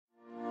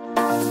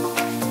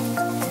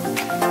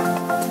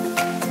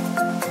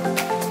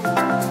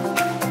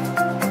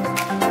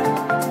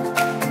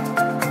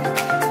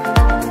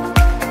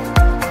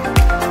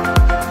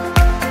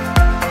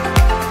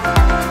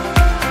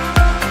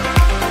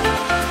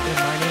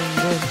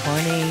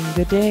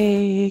Good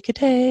day,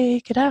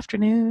 good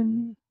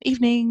afternoon,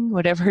 evening,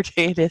 whatever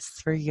day it is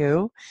for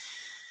you.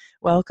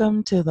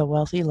 Welcome to the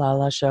Wealthy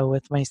LaLa Show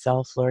with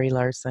myself, Laurie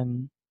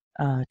Laursen.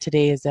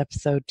 Today is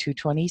episode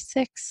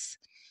 226.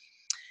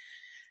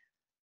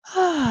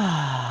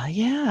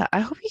 Yeah, I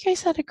hope you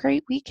guys had a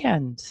great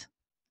weekend.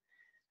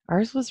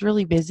 Ours was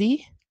really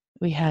busy.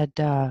 We had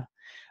a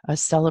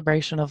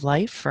celebration of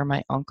life for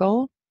my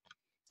uncle.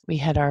 We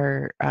had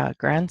our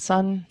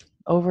grandson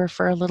over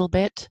for a little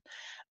bit.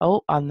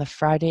 Oh, on the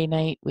Friday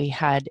night, we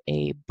had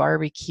a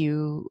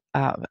barbecue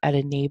at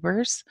a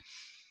neighbor's,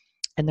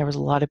 and there was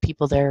a lot of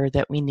people there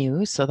that we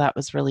knew, so that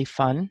was really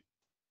fun.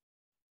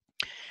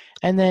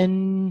 And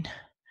then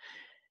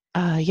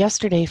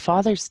yesterday,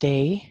 Father's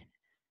Day,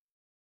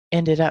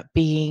 ended up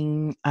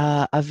being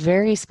a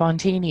very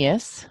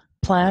spontaneous,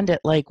 planned at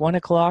like 1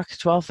 o'clock,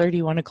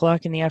 12:30, 1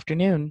 o'clock in the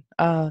afternoon.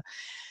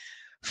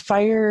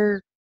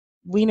 Fire,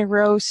 wiener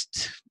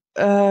roast,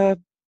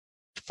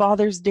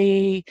 Father's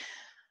Day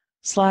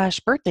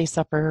 / birthday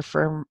supper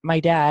for my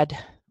dad.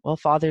 Well,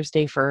 Father's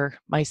Day for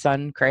my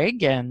son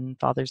Craig, and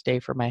Father's Day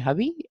for my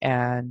hubby,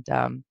 and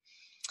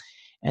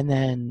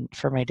then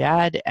for my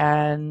dad.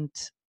 And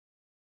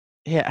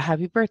yeah,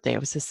 happy birthday! It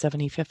was his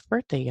 75th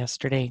birthday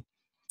yesterday.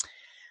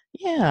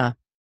 Yeah.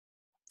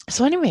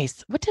 So,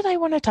 anyways, what did I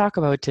want to talk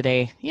about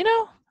today?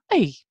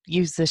 I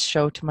use this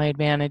show to my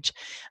advantage.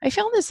 I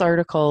found this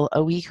article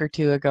a week or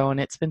two ago, and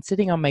it's been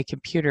sitting on my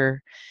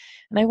computer,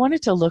 and I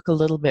wanted to look a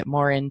little bit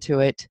more into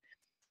it.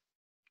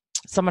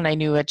 Someone I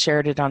knew had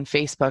shared it on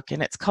Facebook,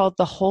 and it's called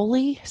The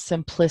Holy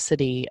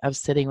Simplicity of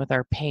Sitting with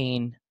Our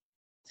Pain.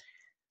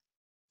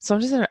 So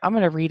I'm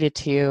going to read it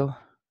to you, or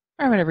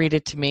I'm going to read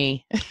it to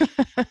me.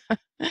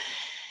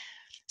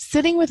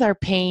 Sitting with our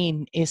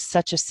pain is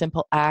such a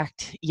simple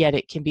act, yet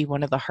it can be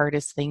one of the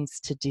hardest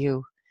things to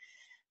do.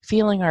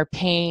 Feeling our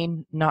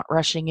pain, not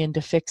rushing in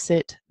to fix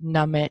it,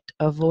 numb it,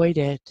 avoid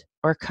it,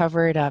 or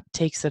cover it up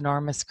takes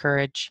enormous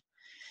courage.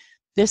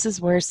 This is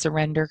where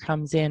surrender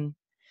comes in.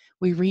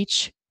 We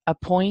reach a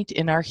point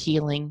in our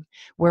healing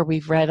where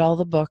we've read all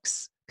the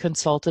books,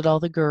 consulted all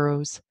the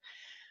gurus,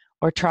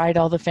 or tried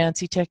all the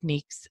fancy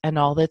techniques, and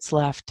all that's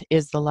left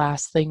is the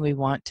last thing we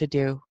want to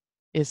do,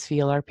 is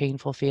feel our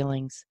painful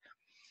feelings.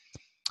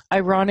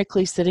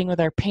 Ironically, sitting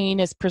with our pain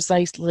is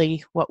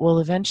precisely what will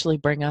eventually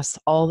bring us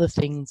all the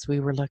things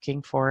we were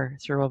looking for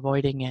through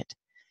avoiding it.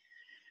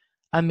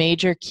 A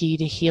major key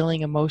to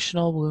healing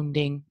emotional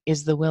wounding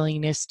is the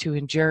willingness to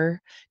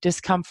endure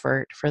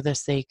discomfort for the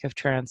sake of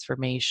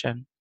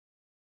transformation.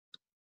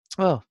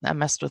 Oh, that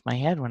messed with my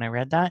head when I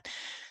read that.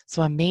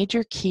 So a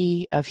major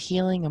key of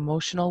healing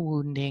emotional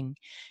wounding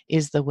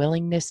is the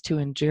willingness to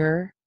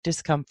endure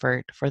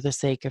discomfort for the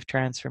sake of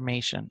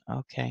transformation.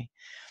 Okay.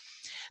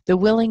 The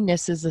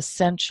willingness is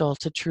essential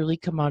to truly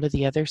come out of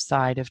the other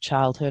side of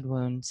childhood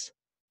wounds.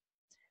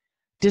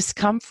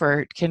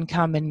 Discomfort can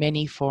come in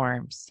many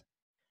forms.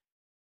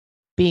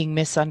 Being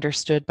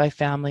misunderstood by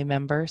family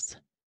members,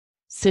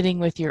 sitting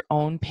with your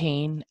own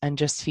pain and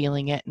just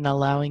feeling it and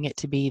allowing it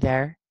to be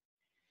there,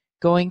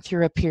 going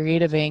through a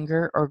period of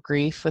anger or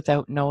grief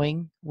without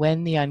knowing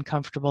when the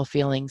uncomfortable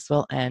feelings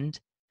will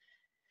end,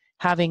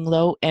 having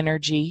low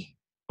energy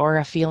or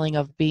a feeling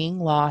of being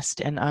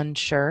lost and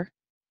unsure,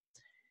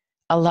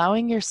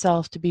 allowing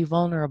yourself to be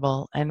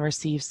vulnerable and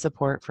receive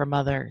support from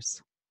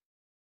others,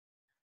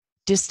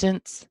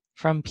 distance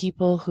from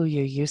people who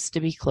you used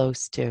to be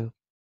close to.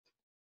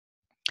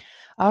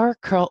 Our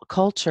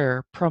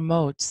culture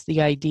promotes the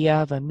idea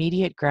of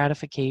immediate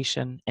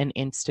gratification and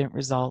instant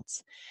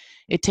results.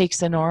 It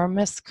takes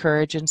enormous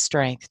courage and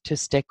strength to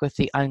stick with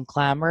the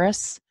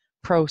unglamorous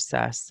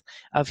process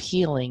of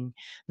healing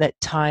that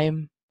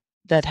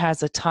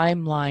has a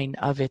timeline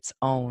of its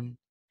own.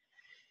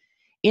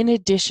 In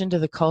addition to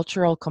the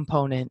cultural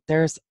component,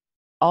 there's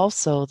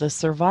also the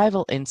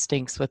survival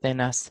instincts within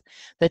us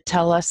that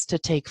tell us to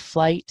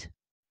fight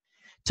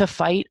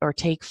or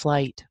take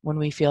flight when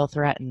we feel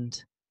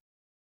threatened.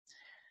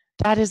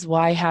 That is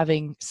why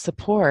having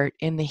support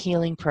in the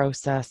healing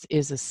process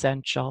is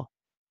essential.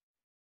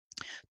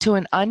 To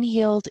an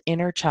unhealed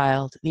inner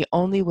child, the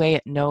only way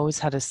it knows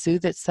how to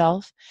soothe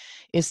itself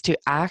is to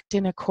act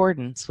in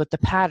accordance with the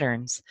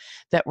patterns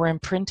that were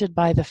imprinted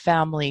by the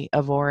family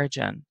of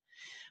origin.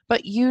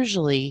 But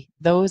usually,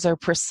 those are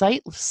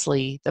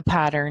precisely the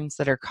patterns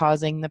that are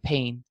causing the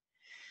pain.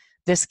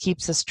 This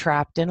keeps us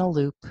trapped in a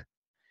loop.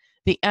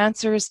 The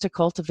answer is to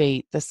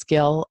cultivate the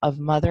skill of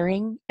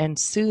mothering and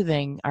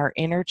soothing our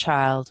inner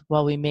child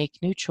while we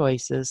make new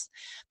choices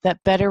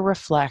that better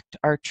reflect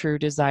our true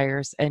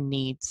desires and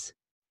needs.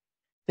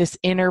 This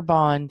inner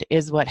bond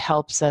is what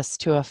helps us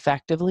to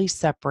effectively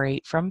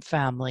separate from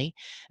family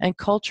and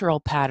cultural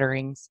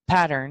patterns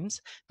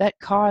that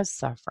cause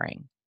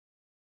suffering.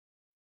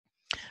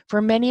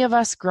 For many of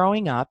us,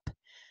 growing up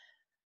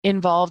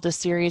involved a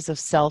series of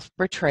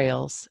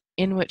self-betrayals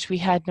in which we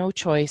had no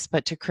choice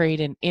but to create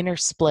an inner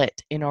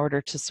split in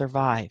order to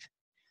survive.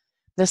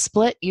 The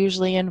split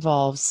usually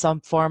involves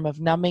some form of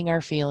numbing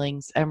our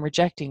feelings and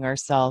rejecting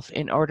ourselves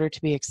in order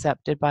to be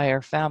accepted by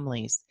our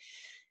families.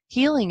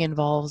 Healing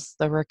involves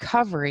the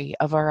recovery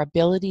of our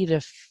ability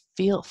to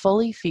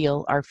fully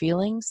feel our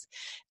feelings,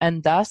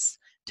 and thus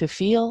to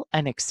feel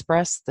and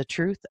express the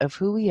truth of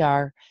who we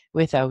are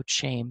without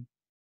shame.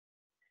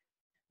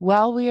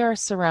 While we are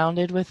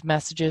surrounded with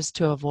messages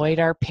to avoid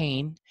our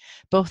pain,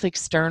 both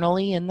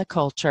externally in the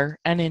culture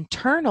and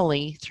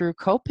internally through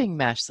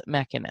coping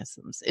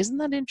mechanisms, isn't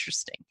that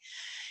interesting?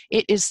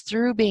 It is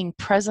through being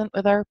present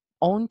with our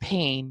own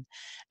pain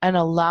and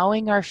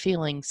allowing our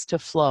feelings to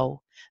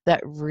flow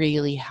that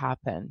really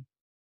happen.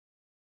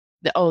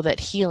 That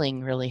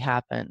healing really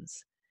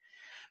happens.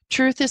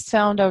 Truth is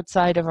found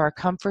outside of our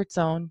comfort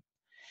zone.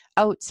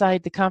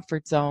 Outside the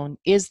comfort zone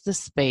is the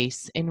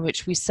space in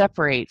which we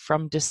separate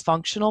from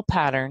dysfunctional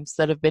patterns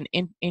that have been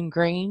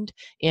ingrained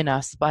in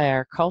us by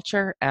our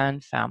culture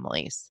and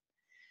families.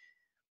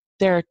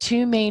 There are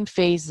two main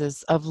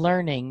phases of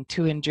learning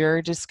to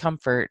endure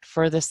discomfort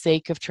for the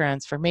sake of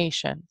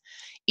transformation.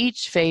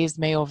 Each phase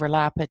may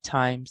overlap at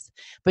times,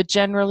 but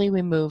generally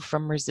we move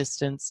from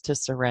resistance to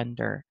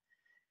surrender.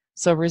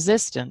 So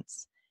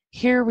resistance.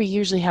 Here we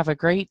usually have a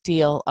great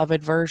deal of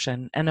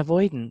aversion and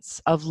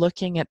avoidance of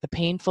looking at the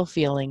painful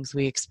feelings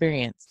we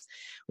experience.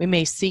 We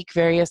may seek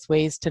various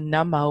ways to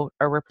numb out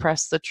or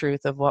repress the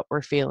truth of what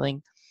we're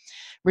feeling.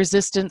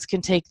 Resistance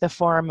can take the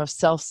form of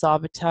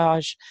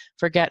self-sabotage,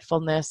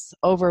 forgetfulness,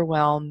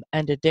 overwhelm,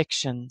 and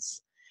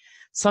addictions.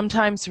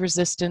 Sometimes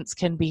resistance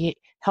can be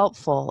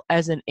helpful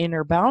as an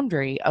inner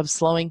boundary of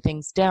slowing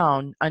things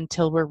down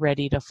until we're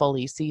ready to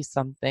fully see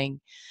something.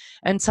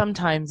 And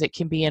sometimes it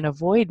can be an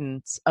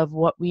avoidance of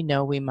what we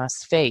know we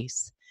must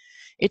face.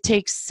 It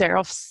takes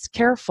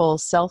careful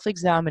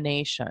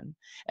self-examination.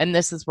 And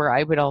this is where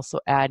I would also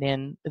add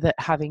in that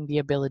having the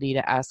ability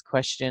to ask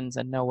questions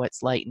and know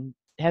what's light and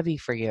heavy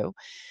for you.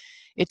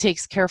 It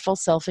takes careful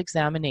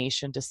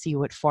self-examination to see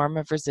what form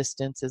of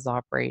resistance is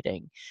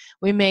operating.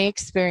 We may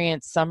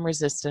experience some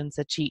resistance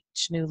at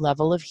each new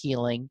level of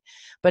healing,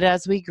 but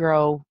as we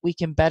grow, we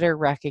can better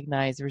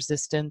recognize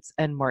resistance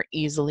and more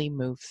easily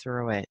move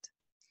through it.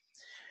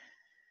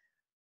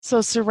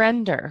 So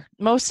surrender.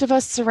 Most of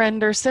us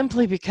surrender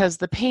simply because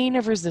the pain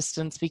of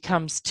resistance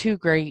becomes too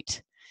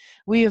great.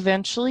 We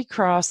eventually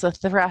cross a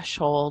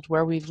threshold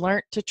where we've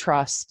learned to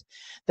trust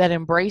that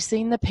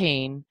embracing the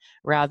pain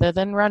rather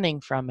than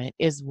running from it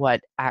is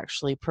what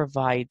actually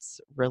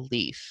provides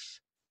relief.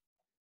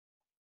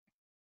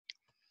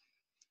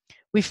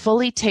 We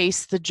fully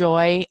taste the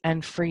joy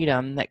and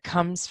freedom that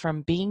comes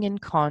from being in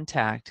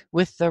contact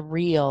with the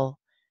real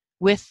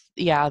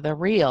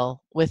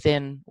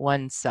within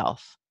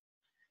oneself.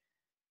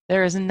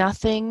 There is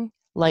nothing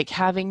like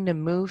having to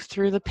move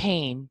through the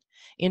pain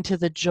into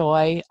the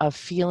joy of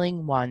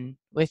feeling one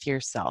with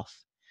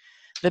yourself.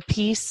 The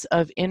peace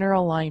of inner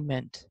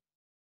alignment,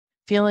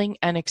 feeling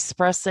and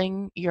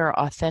expressing your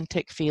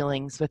authentic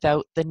feelings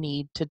without the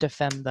need to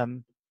defend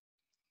them.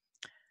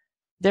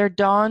 There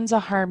dawns a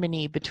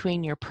harmony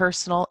between your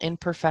personal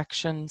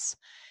imperfections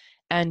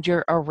and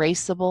your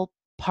erasable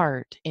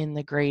part in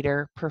the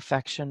greater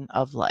perfection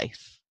of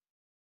life.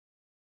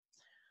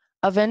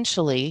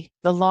 Eventually,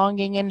 the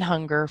longing and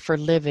hunger for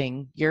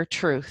living your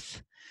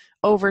truth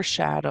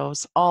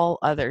overshadows all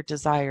other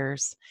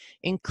desires,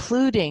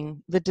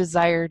 including the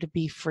desire to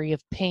be free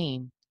of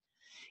pain.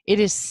 It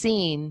is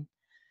seen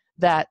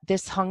that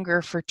this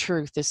hunger for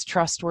truth is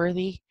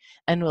trustworthy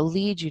and will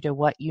lead you to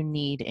what you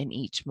need in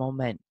each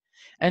moment.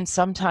 And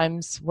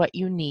sometimes what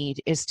you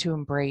need is to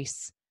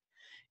embrace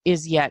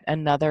is yet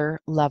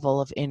another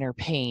level of inner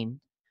pain.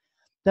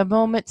 The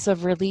moments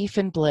of relief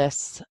and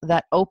bliss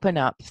that open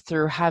up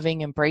through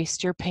having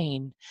embraced your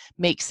pain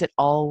makes it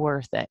all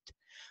worth it.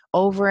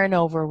 Over and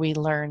over, we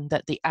learn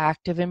that the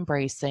act of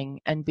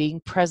embracing and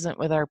being present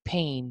with our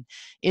pain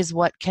is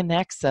what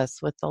connects us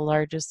with the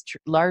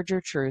larger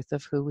truth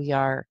of who we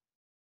are.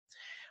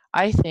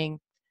 I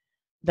think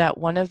that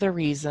one of the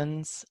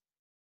reasons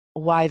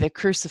why the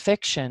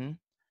crucifixion,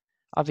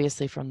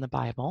 obviously from the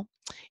Bible,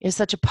 is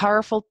such a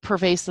powerful,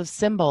 pervasive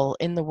symbol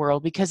in the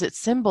world because it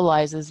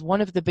symbolizes one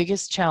of the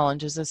biggest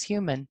challenges as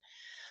human,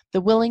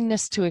 the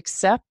willingness to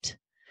accept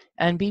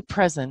and be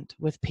present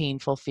with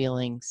painful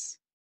feelings.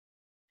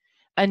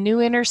 A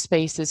new inner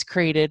space is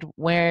created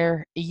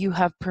where you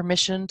have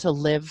permission to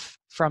live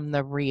from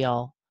the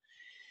real.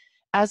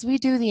 As we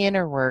do the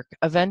inner work,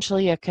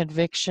 eventually a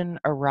conviction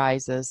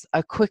arises,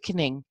 a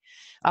quickening,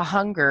 a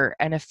hunger,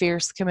 and a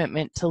fierce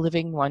commitment to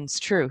living one's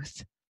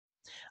truth.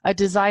 A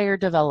desire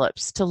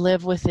develops to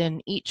live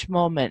within each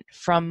moment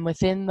from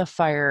within the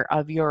fire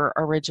of your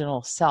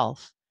original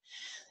self.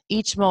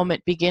 Each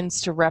moment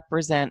begins to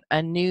represent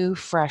a new,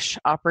 fresh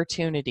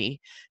opportunity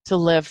to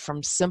live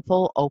from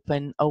simple,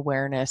 open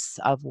awareness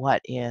of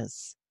what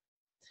is.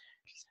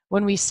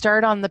 When we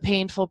start on the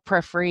painful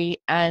periphery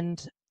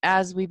and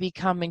as we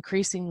become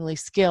increasingly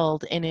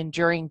skilled in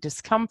enduring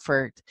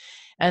discomfort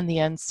and the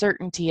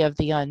uncertainty of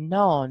the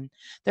unknown,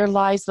 there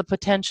lies the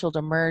potential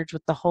to merge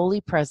with the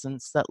holy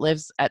presence that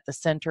lives at the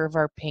center of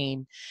our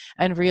pain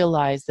and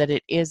realize that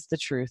it is the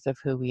truth of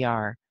who we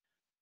are.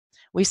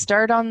 We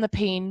start on the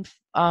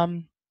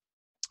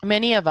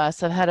Many of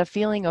us have had a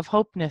feeling of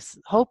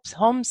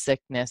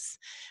homesickness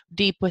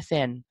deep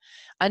within,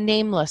 a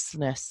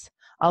namelessness,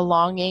 a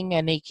longing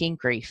and aching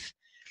grief.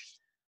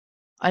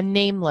 A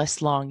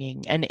nameless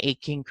longing and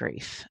aching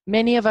grief.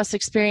 Many of us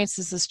experience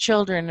this as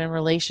children in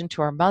relation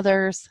to our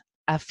mothers,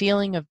 a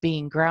feeling of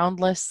being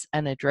groundless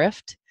and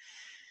adrift.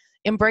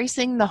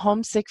 Embracing the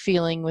homesick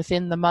feeling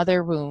within the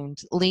mother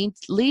wound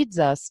leads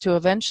us to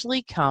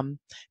eventually come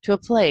to a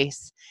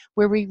place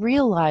where we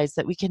realize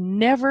that we can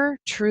never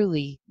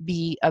truly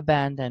be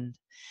abandoned.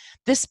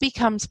 This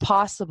becomes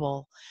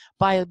possible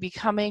by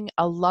becoming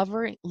a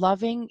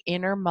loving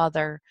inner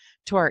mother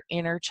to our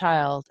inner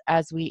child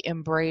as we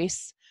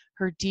embrace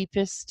her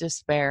deepest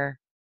despair.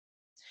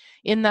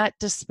 In that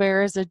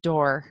despair is a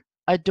door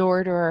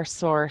to our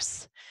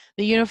source,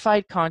 the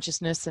unified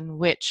consciousness in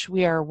which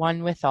we are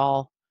one with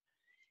all.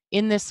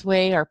 In this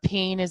way, our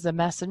pain is a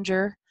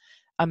messenger,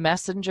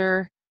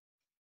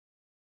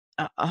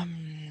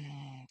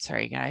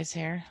 sorry guys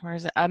here, where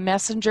is it? A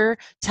messenger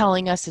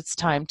telling us it's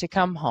time to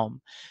come home,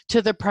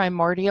 to the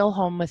primordial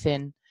home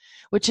within,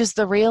 which is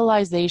the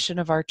realization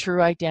of our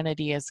true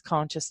identity as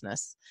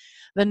consciousness,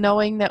 the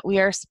knowing that we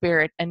are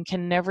spirit and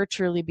can never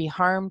truly be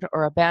harmed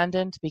or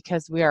abandoned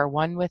because we are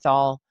one with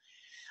all.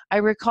 I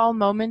recall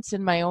moments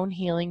in my own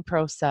healing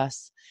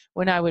process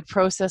when I would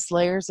process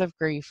layers of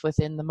grief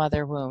within the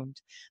mother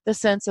wound, the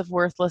sense of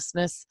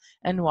worthlessness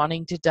and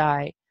wanting to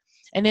die.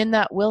 And in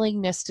that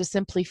willingness to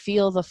simply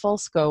feel the full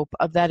scope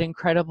of that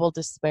incredible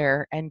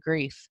despair and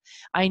grief,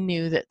 I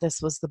knew that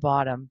this was the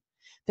bottom.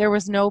 There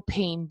was no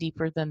pain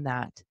deeper than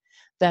that.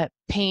 That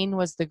pain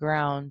was the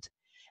ground.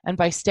 And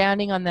by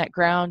standing on that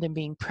ground and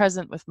being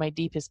present with my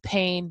deepest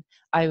pain,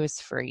 I was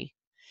free.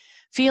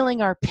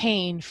 Feeling our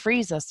pain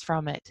frees us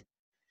from it.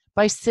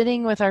 By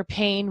sitting with our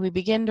pain, we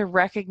begin to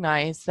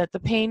recognize that the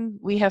pain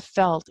we have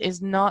felt is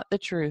not the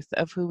truth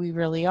of who we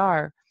really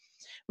are.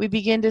 We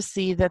begin to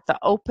see that the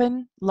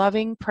open,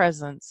 loving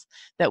presence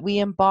that we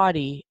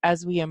embody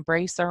as we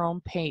embrace our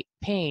own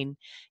pain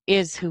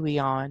is who we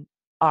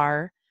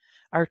are,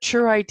 our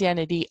true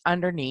identity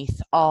underneath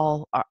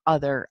all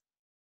of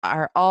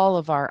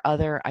our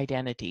other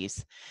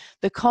identities.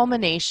 The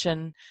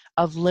culmination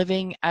of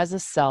living as a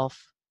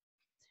self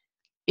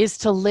is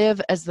to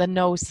live as the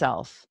no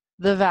self,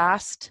 the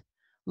vast,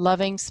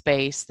 loving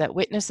space that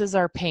witnesses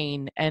our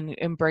pain and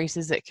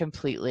embraces it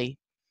completely.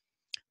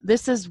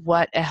 This is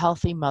what a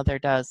healthy mother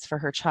does for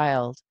her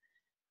child.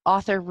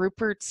 Author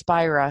Rupert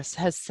Spira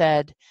has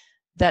said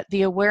that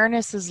the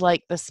awareness is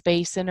like the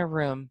space in a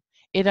room.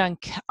 It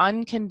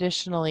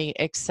unconditionally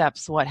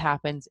accepts what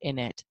happens in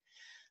it.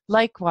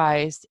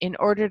 Likewise, in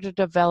order to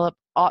develop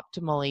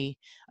optimally,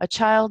 a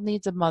child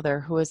needs a mother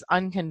who is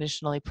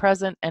unconditionally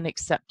present and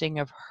accepting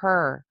of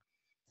her.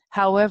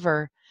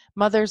 However,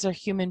 mothers are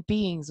human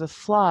beings with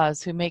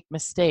flaws who make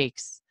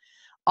mistakes.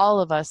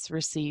 All of us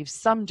receive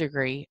some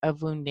degree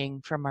of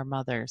wounding from our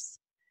mothers.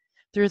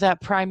 Through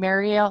that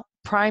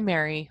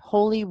primary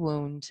holy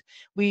wound,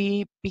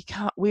 we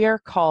are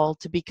called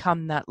to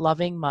become that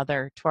loving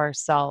mother to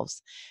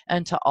ourselves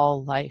and to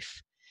all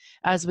life.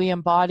 As we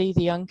embody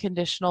the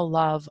unconditional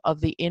love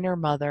of the inner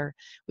mother,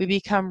 we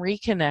become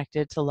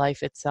reconnected to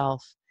life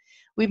itself.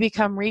 We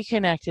become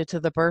reconnected to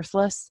the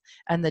birthless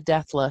and the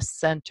deathless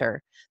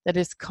center that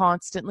is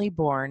constantly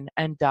born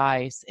and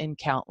dies in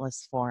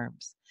countless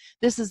forms.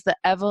 This is the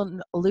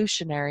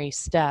evolutionary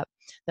step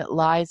that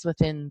lies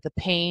within the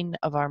pain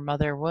of our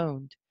mother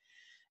wound.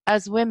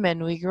 As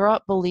women, we grow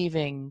up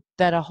believing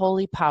that a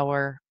holy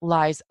power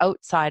lies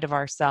outside of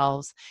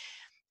ourselves,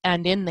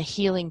 and in the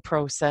healing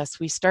process,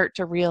 we start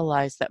to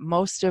realize that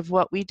most of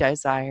what we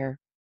desire,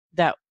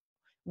 that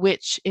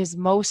which is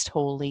most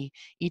holy,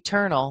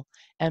 eternal,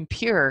 and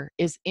pure,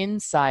 is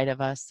inside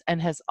of us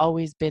and has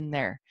always been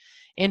there.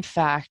 In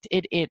fact,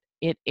 it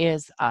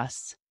is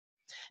us.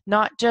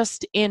 Not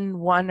just in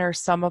one or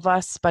some of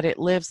us, but it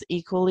lives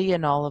equally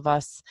in all of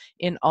us,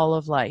 in all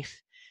of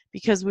life,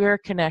 because we are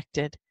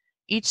connected.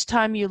 Each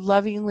time you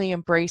lovingly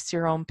embrace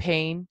your own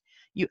pain,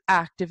 you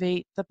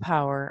activate the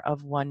power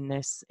of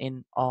oneness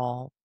in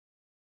all.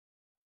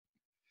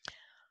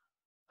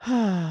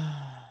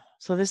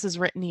 So this is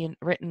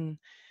written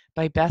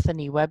by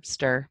Bethany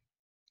Webster,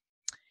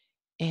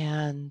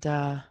 and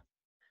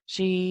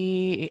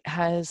she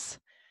has,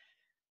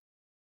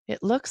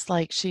 it looks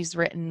like she's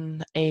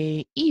written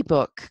a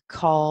ebook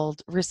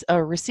called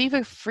receive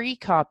a free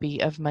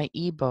copy of my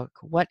ebook,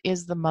 What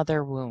is the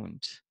Mother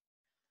Wound?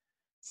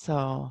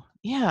 So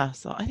yeah,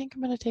 so I think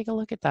I'm going to take a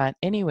look at that.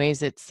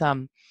 Anyways, it's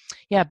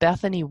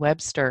Bethany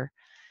Webster,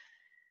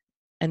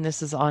 and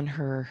this is on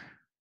her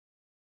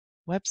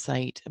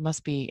website. It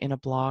must be in a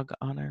blog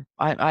on her.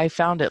 I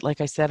found it,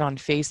 like I said, on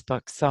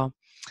Facebook. So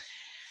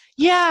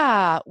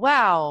yeah,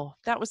 wow,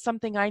 that was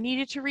something I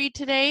needed to read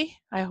today.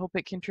 I hope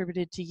it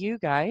contributed to you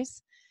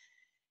guys.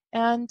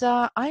 And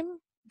I'm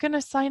going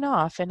to sign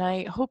off, and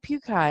I hope you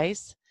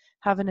guys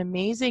have an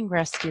amazing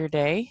rest of your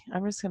day.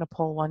 I'm just going to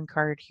pull one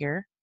card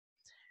here.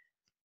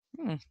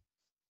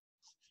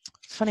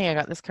 Funny, I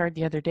got this card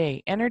the other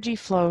day. Energy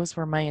flows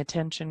where my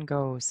attention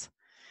goes.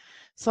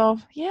 So,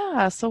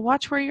 yeah, so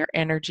watch where your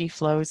energy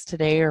flows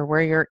today, or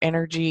where your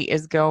energy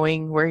is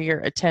going, where your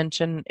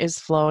attention is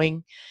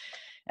flowing,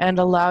 and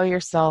allow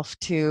yourself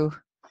to,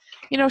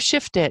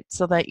 shift it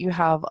so that you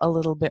have a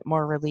little bit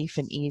more relief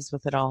and ease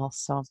with it all.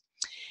 So,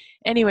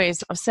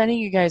 anyways, I'm sending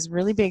you guys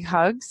really big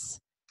hugs.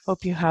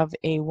 Hope you have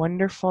a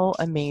wonderful,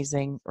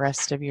 amazing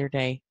rest of your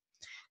day.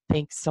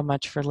 Thanks so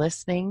much for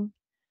listening,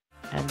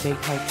 and big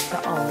hugs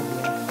to all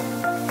of you.